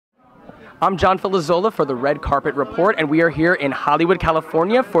I'm John Filizzola for the Red Carpet Report, and we are here in Hollywood,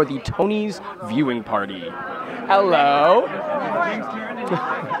 California for the Tonys viewing party. Hello.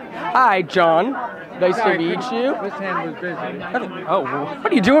 Hi, John. Nice to meet you. This hand was busy. Oh,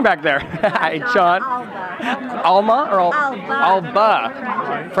 what are you doing back there? Hi, John. Alma or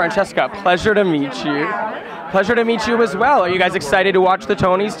Alba Francesca, pleasure to meet you. Pleasure to meet you as well. Are you guys excited to watch the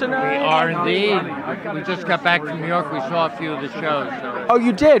Tonys tonight? We are indeed. We just got back from New York. We saw a few of the shows. So. Oh,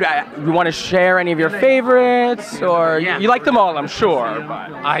 you did? You want to share any of your favorites? Or Yeah. you like them all, I'm sure.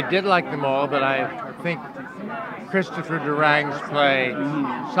 But. I did like them all, but I think Christopher Durang's play,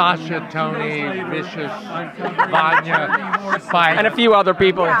 Sasha, Tony, Vicious, Vanya, Spike, And a few other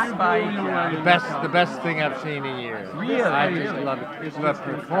people. the best thing I've seen in years. Really? I just love it. The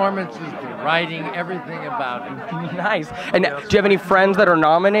performances, the writing, everything about it. Nice. And do you have any friends that are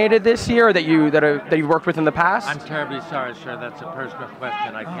nominated this year, or that you've worked with in the past? I'm terribly sorry, sir. That's a personal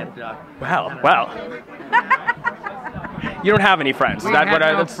question. I can't. Well. You don't have any friends. We have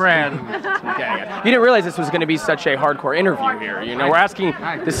no friends. Okay. You didn't realize this was going to be such a hardcore interview here. You know, we're asking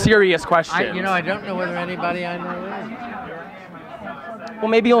the serious questions. I don't know whether anybody I know is. Well,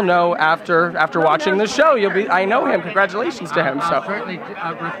 maybe you'll know after watching the show. I know him. Congratulations to him. I'll So. certainly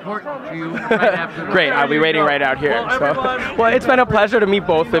report to you right after. Great. I'll be waiting right out here. Well, it's been a pleasure to meet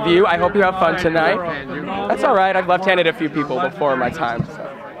both of you. I hope you have fun tonight. That's all right. I've left-handed a few people before my time. So.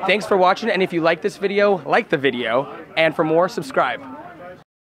 Thanks for watching, and if you like this video, like the video, and for more, subscribe.